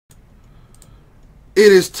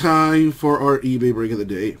It is time for our eBay break of the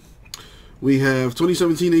day. We have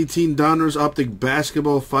 2017-18 Donruss Optic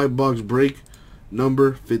Basketball 5-box break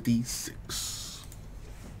number 56.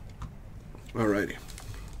 Alrighty.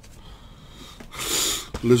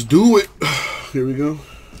 Let's do it. Here we go.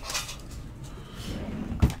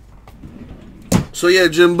 So yeah,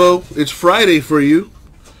 Jimbo, it's Friday for you.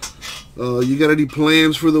 You got any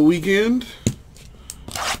plans for the weekend?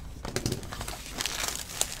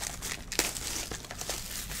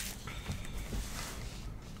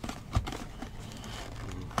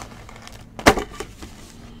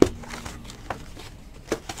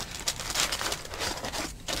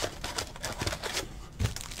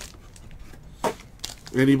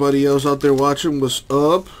 Anybody else out there watching, what's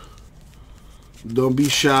up? Don't be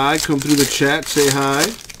shy. Come through the chat. Say hi.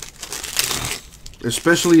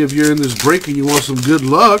 Especially if you're in this break and you want some good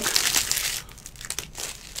luck.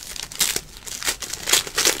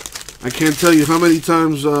 I can't tell you how many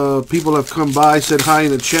times people have come by, said hi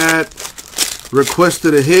in the chat,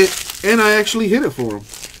 requested a hit, and I actually hit it for them.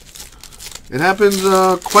 It happens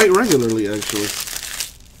quite regularly, actually.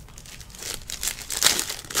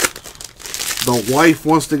 The wife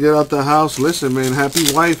wants to get out the house. Listen, man,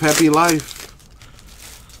 happy wife, happy life.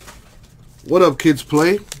 What up, kids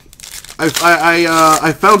play?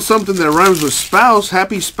 I found something that rhymes with spouse.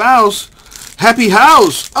 Happy spouse, happy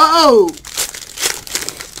house. Oh!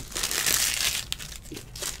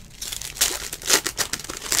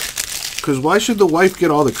 Because why should the wife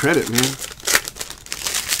get all the credit, man?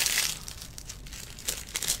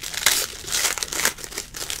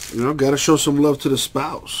 You know, gotta show some love to the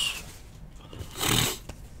spouse.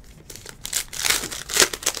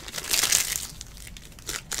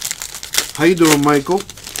 How you doing, Michael?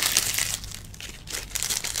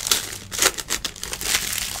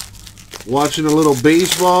 Watching a little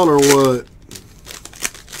baseball or what?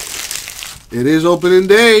 It is opening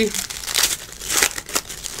day.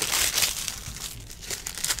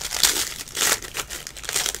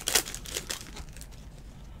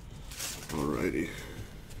 Alrighty.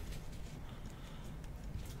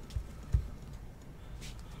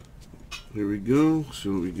 Here we go. See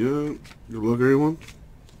what we got. Good luck, everyone.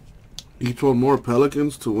 Each one more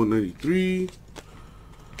Pelicans to 193.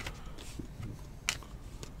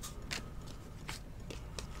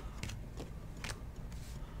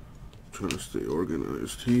 Trying to stay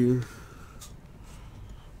organized here.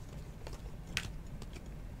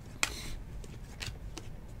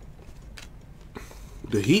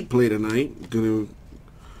 The Heat play tonight.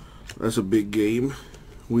 That's a big game.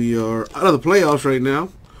 We are out of the playoffs right now.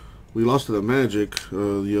 We lost to the Magic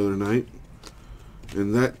the other night,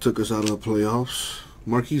 and that took us out of the playoffs.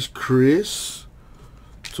 Marquise Chris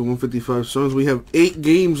to 155 Suns. We have 8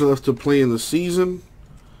 games left to play in the season,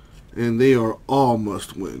 and they are all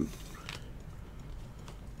must win.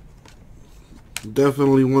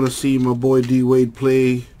 Definitely want to see my boy D Wade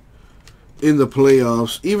play in the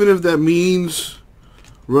playoffs, even if that means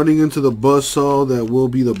running into the buzzsaw that will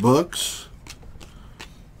be the Bucks.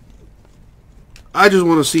 I just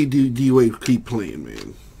want to see D Wade keep playing,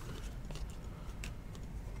 man.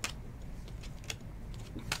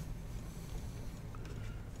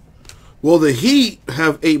 Well, the Heat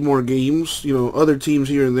have 8 more games. You know, other teams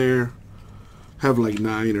here and there have like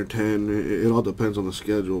 9 or 10. It all depends on the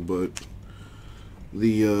schedule, but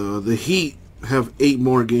the Heat have 8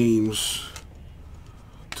 more games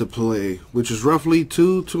to play, which is roughly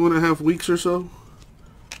 2.5 weeks or so.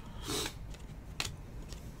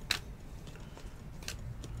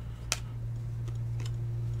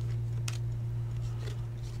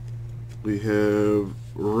 We have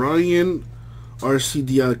Ryan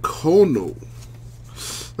Arcidiacono.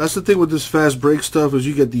 That's the thing with this fast break stuff, is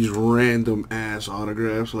you get these random ass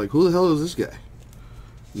autographs. Like, who the hell is this guy?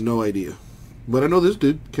 No idea. But I know this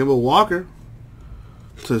dude, Kemba Walker,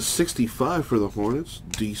 to 65 for the Hornets.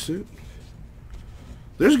 Decent.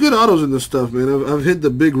 There's good autos in this stuff, man. I've hit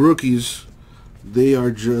the big rookies. They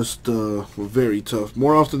are just very tough.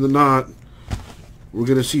 More often than not, we're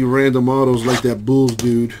going to see random autos like that Bulls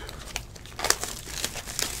dude.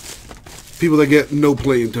 People that get no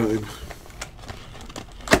playing time.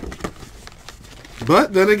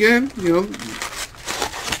 But then again, you know,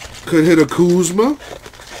 could hit a Kuzma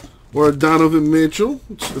or a Donovan Mitchell.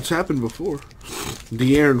 It's happened before.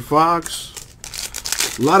 De'Aaron Fox.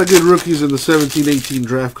 A lot of good rookies in the 17-18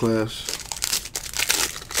 draft class.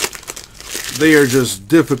 They are just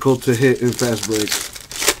difficult to hit in fast break.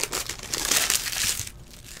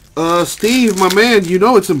 Steve, my man, you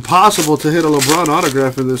know it's impossible to hit a LeBron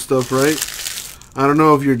autograph in this stuff, right? I don't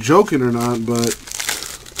know if you're joking or not, but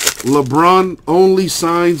LeBron only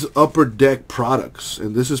signs Upper Deck products,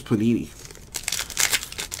 and this is Panini.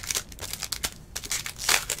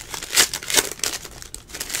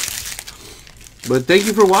 But thank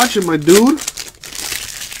you for watching, my dude.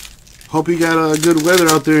 Hope you got good weather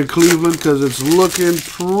out there in Cleveland, because it's looking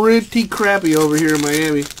pretty crappy over here in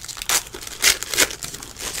Miami.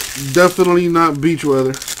 Definitely not beach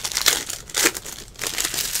weather.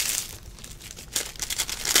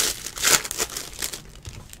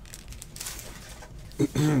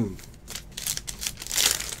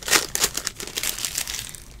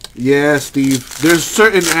 Yeah, Steve. There's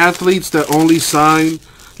certain athletes that only sign,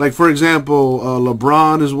 like for example,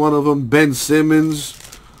 LeBron is one of them. Ben Simmons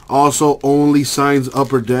also only signs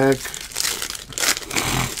Upper Deck.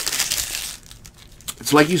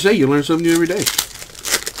 It's like you say, you learn something new every day.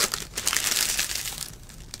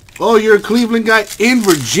 Oh, you're a Cleveland guy in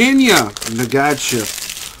Virginia. I gotcha.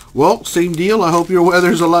 Well, same deal. I hope your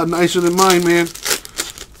weather's a lot nicer than mine, man.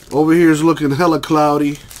 Over here is looking hella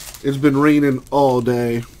cloudy. It's been raining all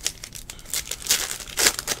day.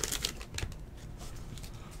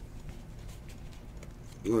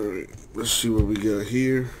 Alright, let's see what we got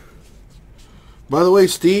here. By the way,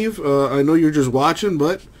 Steve, I know you're just watching,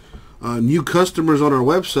 but new customers on our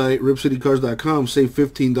website, ripcitycards.com, save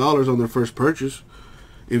 $15 on their first purchase.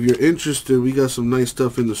 If you're interested, we got some nice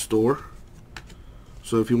stuff in the store.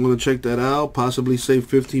 So if you want to check that out, possibly save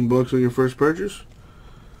 15 bucks on your first purchase,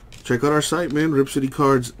 check out our site, man,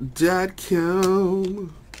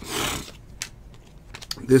 ripcitycards.com.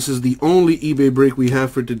 This is the only eBay break we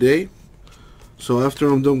have for today. So after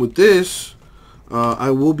I'm done with this,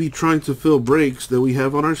 I will be trying to fill breaks that we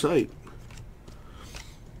have on our site.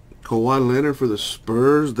 Kawhi Leonard for the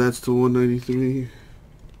Spurs. That's to 193.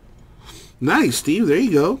 Nice, Steve. There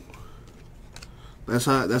you go. That's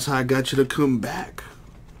how I got you to come back.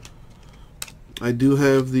 I do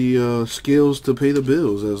have the skills to pay the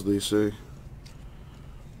bills, as they say.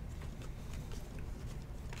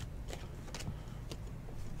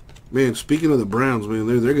 Man, speaking of the Browns, man,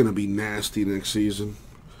 they're gonna be nasty next season,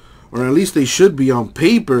 or at least they should be on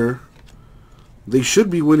paper. They should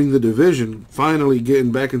be winning the division, finally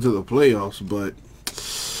getting back into the playoffs. But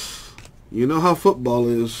you know how football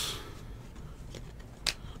is.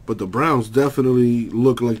 But the Browns definitely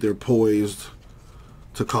look like they're poised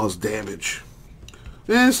to cause damage.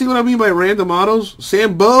 Yeah, see what I mean by random autos?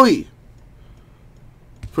 Sam Bowie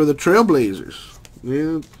for the Trailblazers.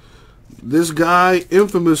 Yeah, this guy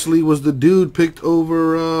infamously was the dude picked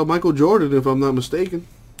over Michael Jordan, if I'm not mistaken,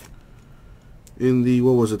 in the,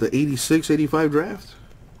 what was it, the 86, 85 draft?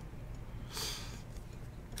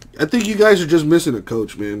 I think you guys are just missing a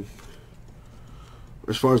coach, man.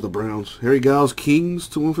 As far as the Browns. Harry Giles, Kings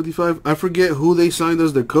to 155. I forget who they signed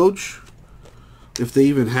as their coach. If they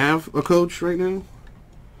even have a coach right now.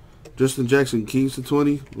 Justin Jackson, Kings to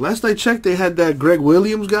 20. Last I checked, they had that Greg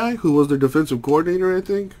Williams guy, who was their defensive coordinator, I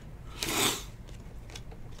think.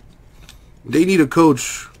 They need a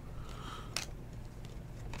coach.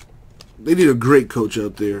 They need a great coach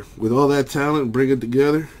out there. With all that talent, bring it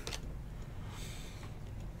together.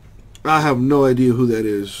 I have no idea who that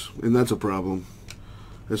is. And that's a problem,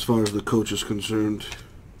 as far as the coach is concerned.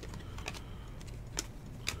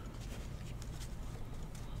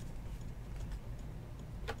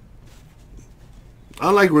 I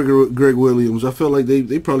like Greg Williams. I felt like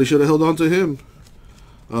they probably should have held on to him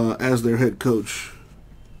as their head coach.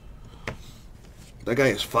 That guy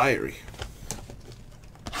is fiery.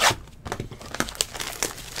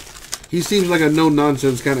 He seems like a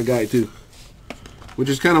no-nonsense kind of guy too, which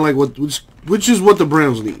is kind of like which is what the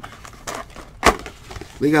Browns need.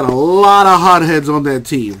 They got a lot of hotheads on that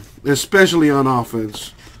team, especially on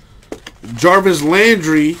offense. Jarvis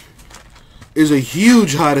Landry is a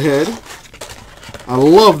huge hothead. I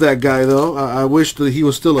love that guy, though. I wish that he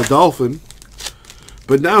was still a Dolphin.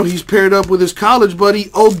 But now he's paired up with his college buddy,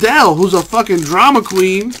 Odell, who's a fucking drama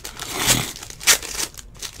queen.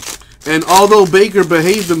 And although Baker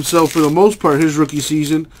behaved himself for the most part his rookie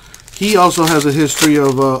season, he also has a history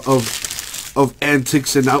of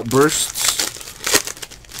antics and outbursts.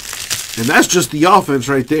 And that's just the offense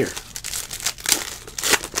right there.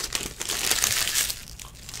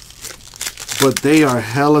 But they are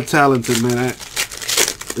hella talented, man.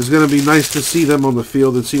 It's going to be nice to see them on the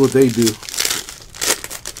field and see what they do.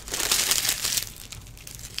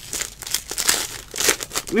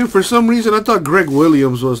 I mean, for some reason, I thought Greg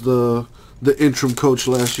Williams was the interim coach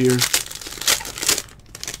last year.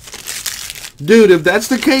 Dude, if that's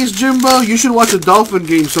the case, Jimbo, you should watch a Dolphin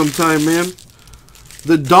game sometime, man.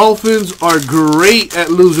 The Dolphins are great at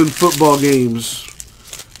losing football games.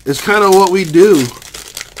 It's kind of what we do.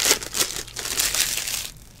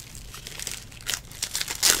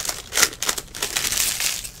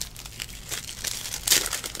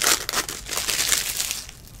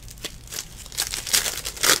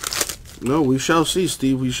 No, we shall see,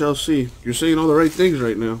 Steve. We shall see. You're saying all the right things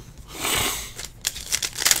right now.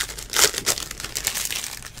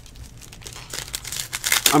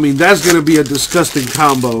 I mean, that's going to be a disgusting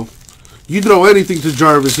combo. You throw anything to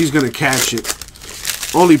Jarvis, he's going to catch it.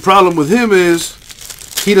 Only problem with him is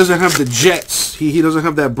he doesn't have the jets. He doesn't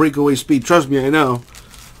have that breakaway speed. Trust me, I know.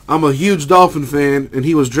 I'm a huge Dolphin fan, and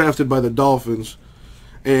he was drafted by the Dolphins.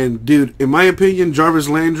 And, dude, in my opinion, Jarvis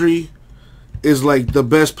Landry is like the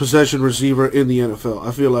best possession receiver in the NFL.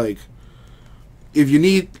 I feel like if you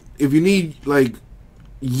need like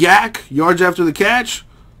yak yards after the catch,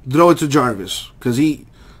 throw it to Jarvis, because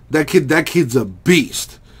that kid's a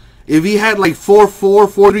beast. If he had like 4.4,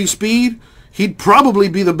 4.3 speed, he'd probably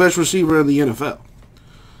be the best receiver in the NFL.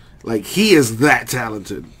 Like, he is that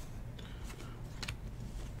talented.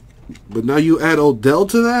 But now you add Odell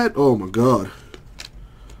to that? Oh my God.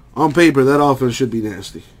 On paper, that offense should be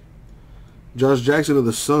nasty. Josh Jackson of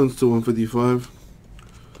the Suns to 155.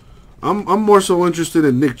 I'm more so interested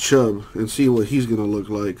in Nick Chubb and see what he's gonna look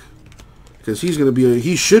like, because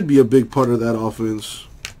he should be a big part of that offense.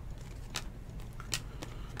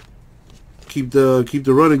 Keep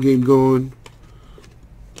the running game going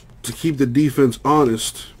to keep the defense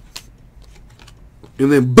honest,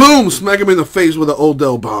 and then boom, smack him in the face with an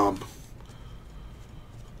Odell bomb.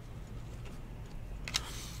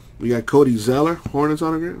 We got Cody Zeller, Hornets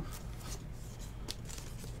autograph.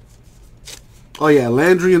 Oh, yeah,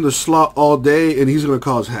 Landry in the slot all day, and he's going to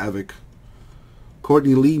cause havoc.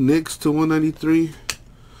 Courtney Lee Knicks to 193.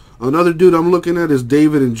 Another dude I'm looking at is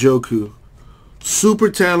David Njoku. Super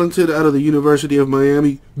talented out of the University of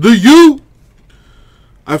Miami. The U!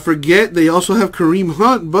 I forget, they also have Kareem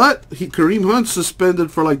Hunt, but Kareem Hunt's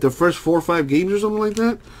suspended for like the first 4 or 5 games or something like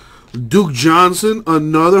that. Duke Johnson,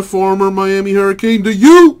 another former Miami Hurricane. The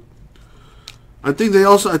U! I think they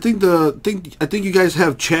also. I think you guys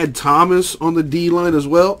have Chad Thomas on the D line as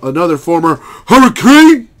well. Another former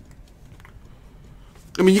Hurricane.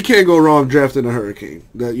 I mean, you can't go wrong drafting a Hurricane.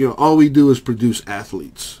 That all we do is produce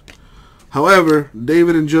athletes. However,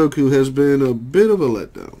 David Njoku has been a bit of a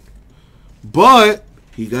letdown, but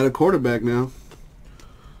he got a quarterback now,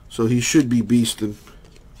 so he should be beasting.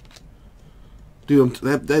 Dude,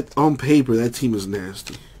 that on paper, that team is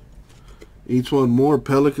nasty. Each one more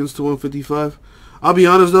Pelicans to 155. I'll be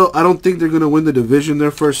honest, though, I don't think they're going to win the division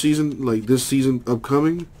their first season, like this season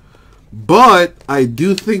upcoming. But I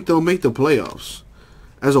do think they'll make the playoffs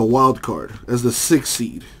as a wild card, as the 6th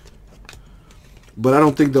seed. But I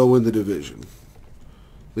don't think they'll win the division.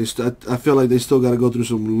 I feel like they still got to go through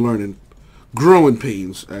some growing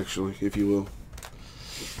pains, actually, if you will.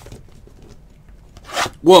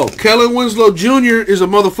 Whoa, Kellen Winslow Jr. is a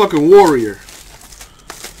motherfucking warrior.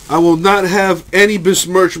 I will not have any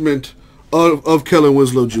besmirchment of Kellen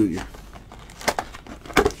Winslow Jr.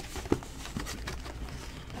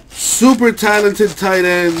 Super talented tight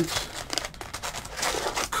end.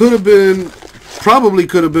 Probably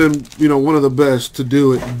could have been, one of the best to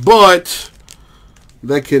do it. But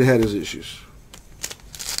that kid had his issues.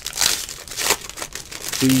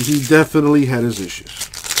 He definitely had his issues.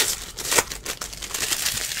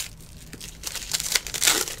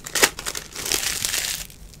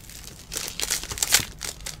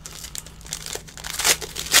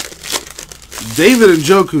 David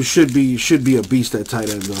Njoku should be a beast at tight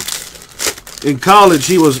end, though. In college,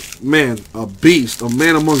 he was, man, a beast, a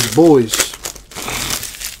man amongst boys.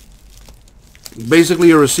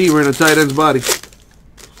 Basically a receiver in a tight end's body.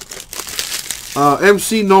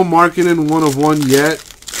 MC, no marketing, 1 of 1 yet.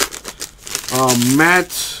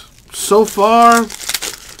 Matt, so far,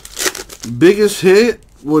 biggest hit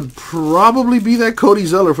would probably be that Cody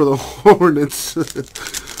Zeller for the Hornets.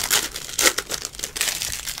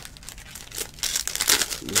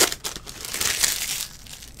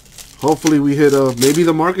 Hopefully we hit maybe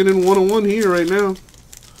the marketing 101 here right now.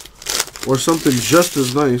 Or something just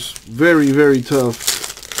as nice. Very, very tough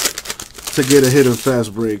to get a hit of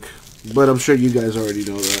fast break. But I'm sure you guys already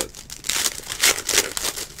know that.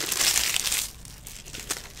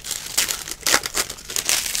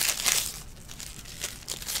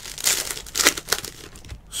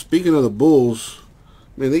 Speaking of the Bulls,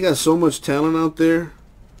 man, they got so much talent out there.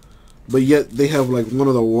 But yet they have like one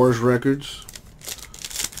of the worst records.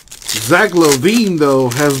 Zach LaVine, though,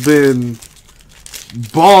 has been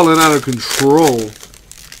balling out of control.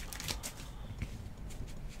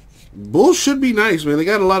 Bulls should be nice, man. They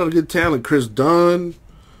got a lot of good talent. Chris Dunn,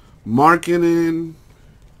 Markkanen.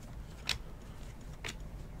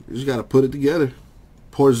 You just got to put it together.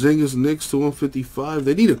 Porzingis, Knicks to 155.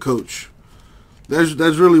 They need a coach. That's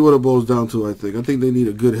really what it boils down to, I think. I think they need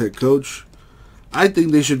a good head coach. I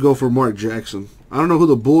think they should go for Mark Jackson I don't know who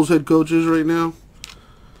the Bulls head coach is right now,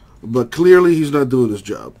 but clearly he's not doing his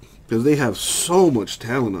job because they have so much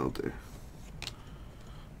talent out there.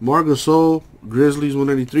 Marc Gasol, Grizzlies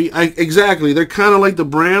 193. Exactly, they're kind of like the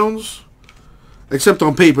Browns, except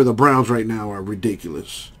on paper the Browns right now are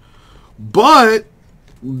ridiculous. But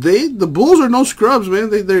the Bulls are no scrubs, man.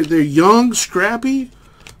 They're young, scrappy,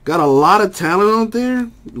 got a lot of talent out there.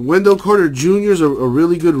 Wendell Carter Jr. is a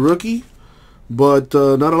really good rookie, but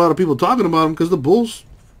not a lot of people talking about him because the Bulls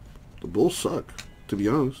suck, to be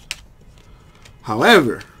honest.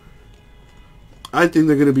 However, I think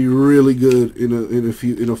they're going to be really good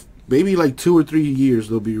in a maybe like 2 or 3 years.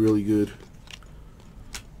 They'll be really good.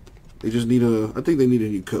 They just need I think they need a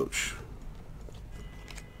new coach.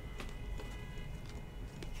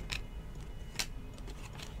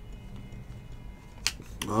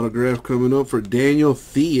 Autograph coming up for Daniel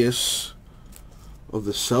Theus of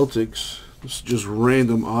the Celtics. It's just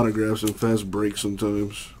random autographs and fast breaks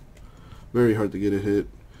sometimes. Very hard to get a hit.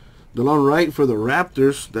 DeLon Wright for the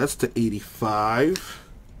Raptors. That's to 85.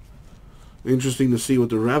 Interesting to see what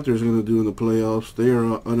the Raptors are going to do in the playoffs. They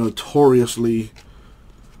are a notoriously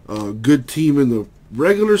good team in the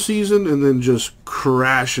regular season and then just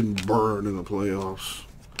crash and burn in the playoffs.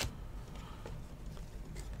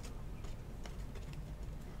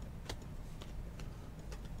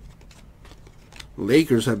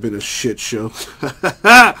 Lakers have been a shit show.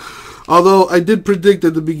 Although I did predict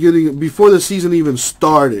at the beginning, before the season even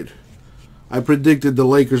started, I predicted the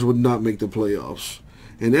Lakers would not make the playoffs.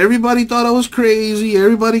 And everybody thought I was crazy.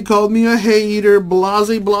 Everybody called me a hater,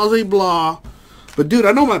 blase, blase, blah. But dude,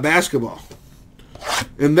 I know my basketball.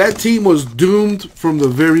 And that team was doomed from the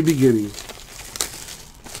very beginning.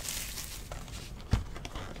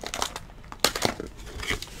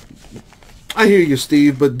 I hear you,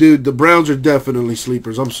 Steve, but dude, the Browns are definitely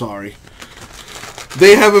sleepers. I'm sorry.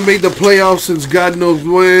 They haven't made the playoffs since God knows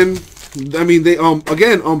when. I mean, they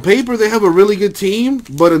again, on paper, they have a really good team,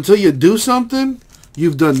 but until you do something,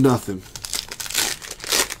 you've done nothing.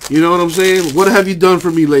 You know what I'm saying? What have you done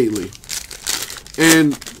for me lately?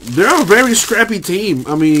 And they're a very scrappy team.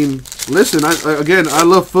 I mean, listen, I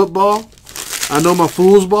love football. I know my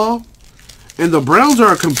foosball. And the Browns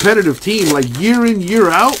are a competitive team. Like, year in, year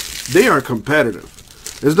out, they are competitive.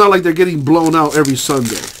 It's not like they're getting blown out every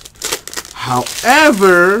Sunday.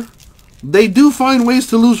 However, they do find ways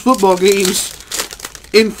to lose football games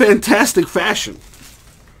in fantastic fashion.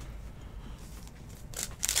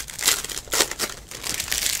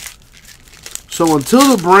 So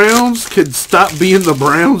until the Browns can stop being the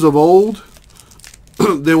Browns of old,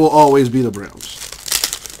 they will always be the Browns.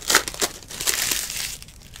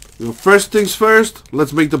 You know, first things first,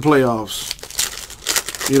 let's make the playoffs.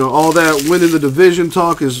 You know, all that winning the division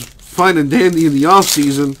talk is fine and dandy in the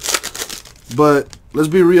offseason, but let's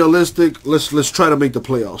be realistic. Let's try to make the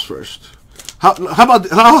playoffs first. How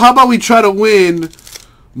about we try to win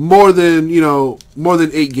more than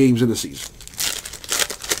 8 games in a season?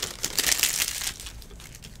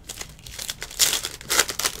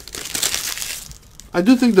 I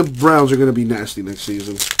do think the Browns are going to be nasty next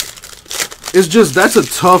season. It's just, that's a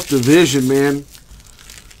tough division, man.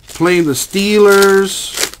 Playing the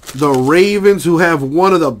Steelers, the Ravens, who have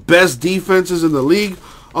one of the best defenses in the league.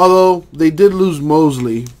 Although, they did lose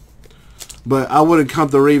Mosley. But I wouldn't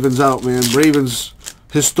count the Ravens out, man. Ravens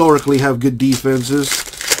historically have good defenses.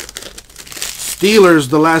 Steelers,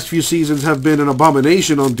 the last few seasons, have been an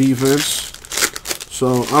abomination on defense.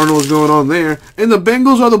 So, I don't know what's going on there. And the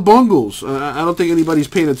Bengals are the Bungles. I don't think anybody's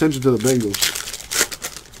paying attention to the Bengals.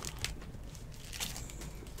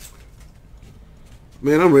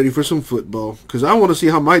 Man, I'm ready for some football. Because I want to see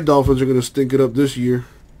how my Dolphins are going to stink it up this year.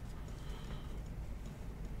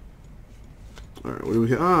 Alright, what do we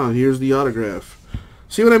have? Ah, here's the autograph.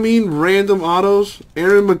 See what I mean? Random autos.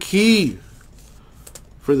 Aaron McKee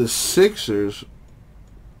for the Sixers.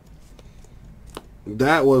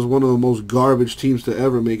 That was one of the most garbage teams to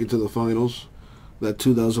ever make it to the finals. That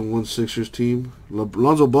 2001 Sixers team.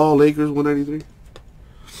 Lonzo Ball, Lakers, 193.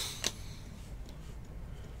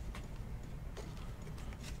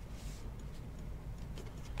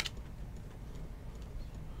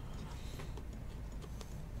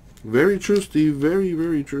 Very true, Steve. Very,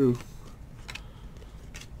 very true.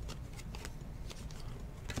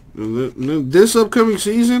 And this upcoming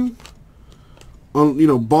season,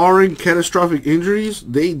 barring catastrophic injuries,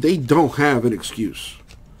 they don't have an excuse.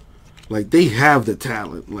 Like, they have the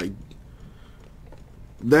talent. Like,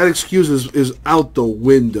 that excuse is out the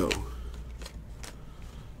window.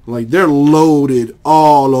 Like, they're loaded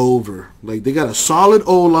all over. Like, they got a solid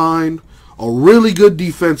O-line, a really good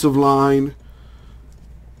defensive line.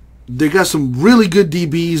 They got some really good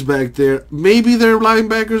DBs back there. Maybe their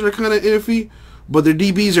linebackers are kind of iffy, but their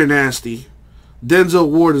DBs are nasty. Denzel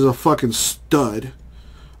Ward is a fucking stud.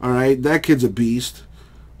 All right, that kid's a beast.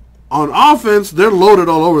 On offense, they're loaded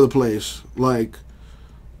all over the place. Like,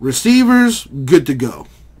 receivers, good to go.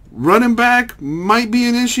 Running back might be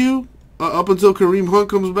an issue up until Kareem Hunt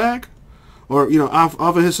comes back, or off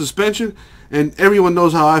of his suspension. And everyone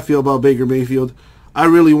knows how I feel about Baker Mayfield. I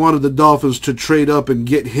really wanted the Dolphins to trade up and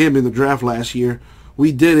get him in the draft last year.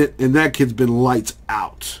 We did it, and that kid's been lights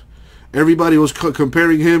out. Everybody was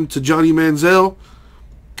comparing him to Johnny Manziel.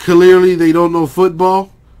 Clearly, they don't know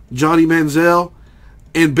football. Johnny Manziel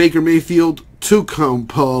and Baker Mayfield, two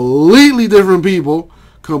completely different people,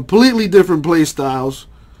 completely different play styles.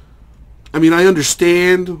 I mean, I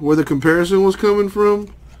understand where the comparison was coming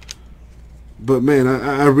from, but man,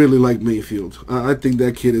 I really like Mayfield. I think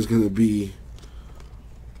that kid is going to be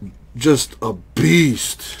just a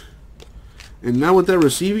beast. And now with that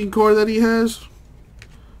receiving core that he has,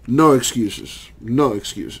 no excuses. No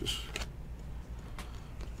excuses.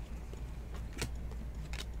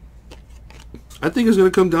 I think it's going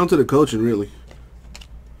to come down to the coaching, really.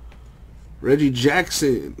 Reggie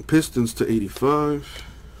Jackson, Pistons to 85.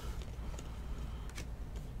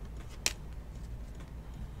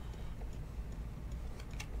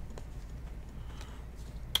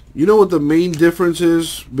 You know what the main difference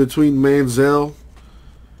is between Manziel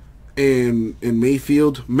and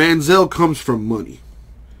Mayfield? Manziel comes from money.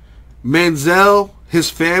 Manziel, his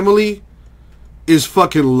family, is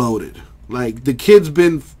fucking loaded. Like, the kid's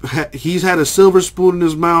he's had a silver spoon in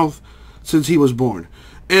his mouth since he was born.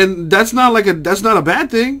 And that's not a bad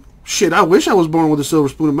thing. Shit, I wish I was born with a silver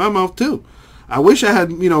spoon in my mouth too. I wish I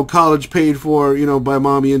had, college paid for, by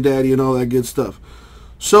mommy and daddy and all that good stuff.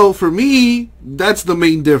 So for me, that's the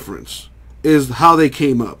main difference, is how they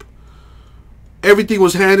came up. Everything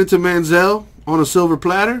was handed to Manziel on a silver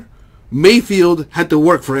platter. Mayfield had to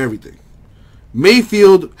work for everything.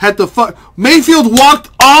 Mayfield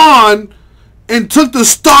walked on and took the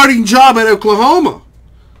starting job at Oklahoma.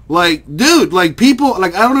 Like, dude, like, people,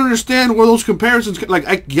 like, I don't understand where those comparisons, like,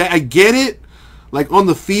 I get it. Like, on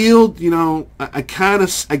the field, I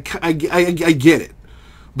get it.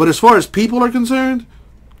 But as far as people are concerned,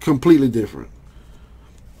 completely different.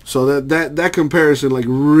 So that comparison, like,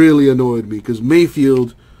 really annoyed me, because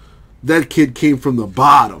Mayfield, that kid came from the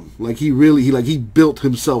bottom. Like, he built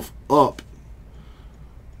himself up.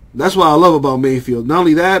 That's what I love about Mayfield. Not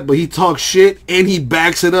only that, but he talks shit and he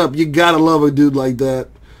backs it up. You gotta love a dude like that.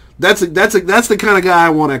 That's the kind of guy I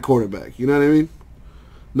want at quarterback. You know what I mean?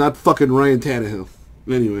 Not fucking Ryan Tannehill.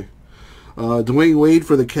 Anyway, Dwayne Wade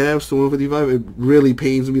for the Cavs to 155. It really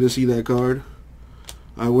pains me to see that card.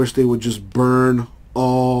 I wish they would just burn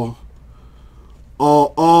all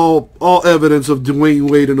evidence of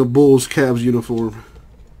Dwayne Wade in a Bulls Cavs uniform.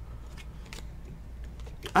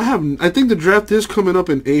 I think the draft is coming up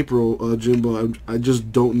in April, Jimbo. I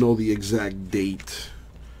just don't know the exact date.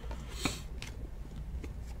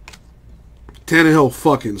 Tannehill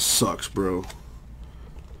fucking sucks, bro.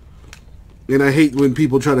 And I hate when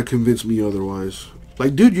people try to convince me otherwise.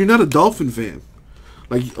 Like, dude, you're not a Dolphin fan.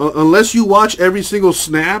 Like, unless you watch every single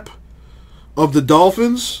snap of the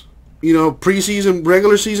Dolphins, preseason,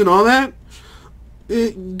 regular season, all that,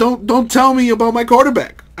 don't tell me about my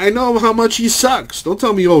quarterback. I know how much he sucks. Don't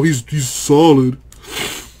tell me, oh, he's solid.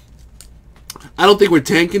 I don't think we're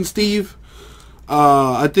tanking, Steve.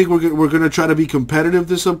 I think we're gonna try to be competitive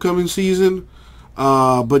this upcoming season.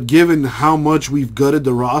 But given how much we've gutted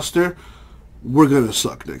the roster, we're gonna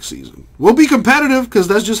suck next season. We'll be competitive because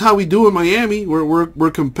that's just how we do in Miami. We're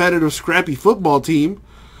a competitive, scrappy football team.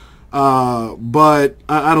 But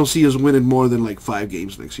I don't see us winning more than like 5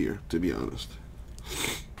 games next year, to be honest.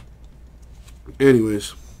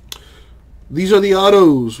 Anyways, these are the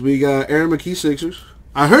autos. We got Aaron McKee, Sixers.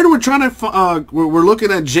 I heard we're trying to we're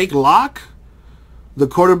looking at Jake Locke, the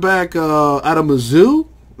quarterback out of Mizzou.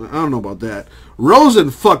 I don't know about that. Rosen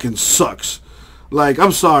fucking sucks. Like,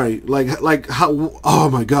 I'm sorry. Like how? Oh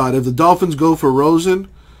my God! If the Dolphins go for Rosen,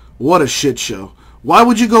 what a shit show. Why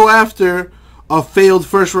would you go after a failed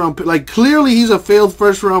first round pick? Like, clearly he's a failed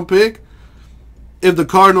first round pick. If the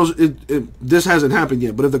Cardinals, this hasn't happened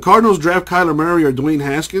yet, but if the Cardinals draft Kyler Murray or Dwayne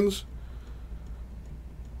Haskins,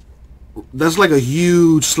 that's like a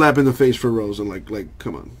huge slap in the face for Rosen. Like,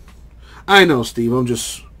 come on. I know, Steve. I'm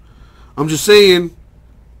just saying.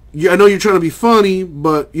 I know you're trying to be funny,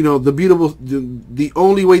 but the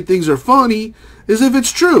only way things are funny is if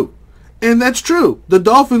it's true, and that's true. The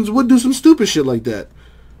Dolphins would do some stupid shit like that,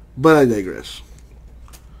 but I digress.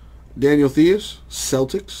 Daniel Theus,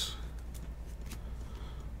 Celtics.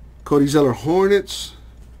 Cody Zeller, Hornets.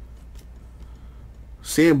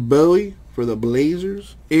 Sam Bowie for the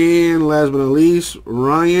Blazers. And last but not least,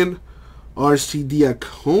 Ryan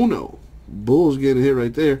Arcidiacono. Bulls getting hit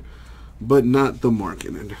right there, but not the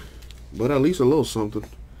marketing. But at least a little something.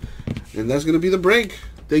 And that's going to be the break.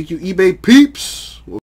 Thank you, eBay peeps.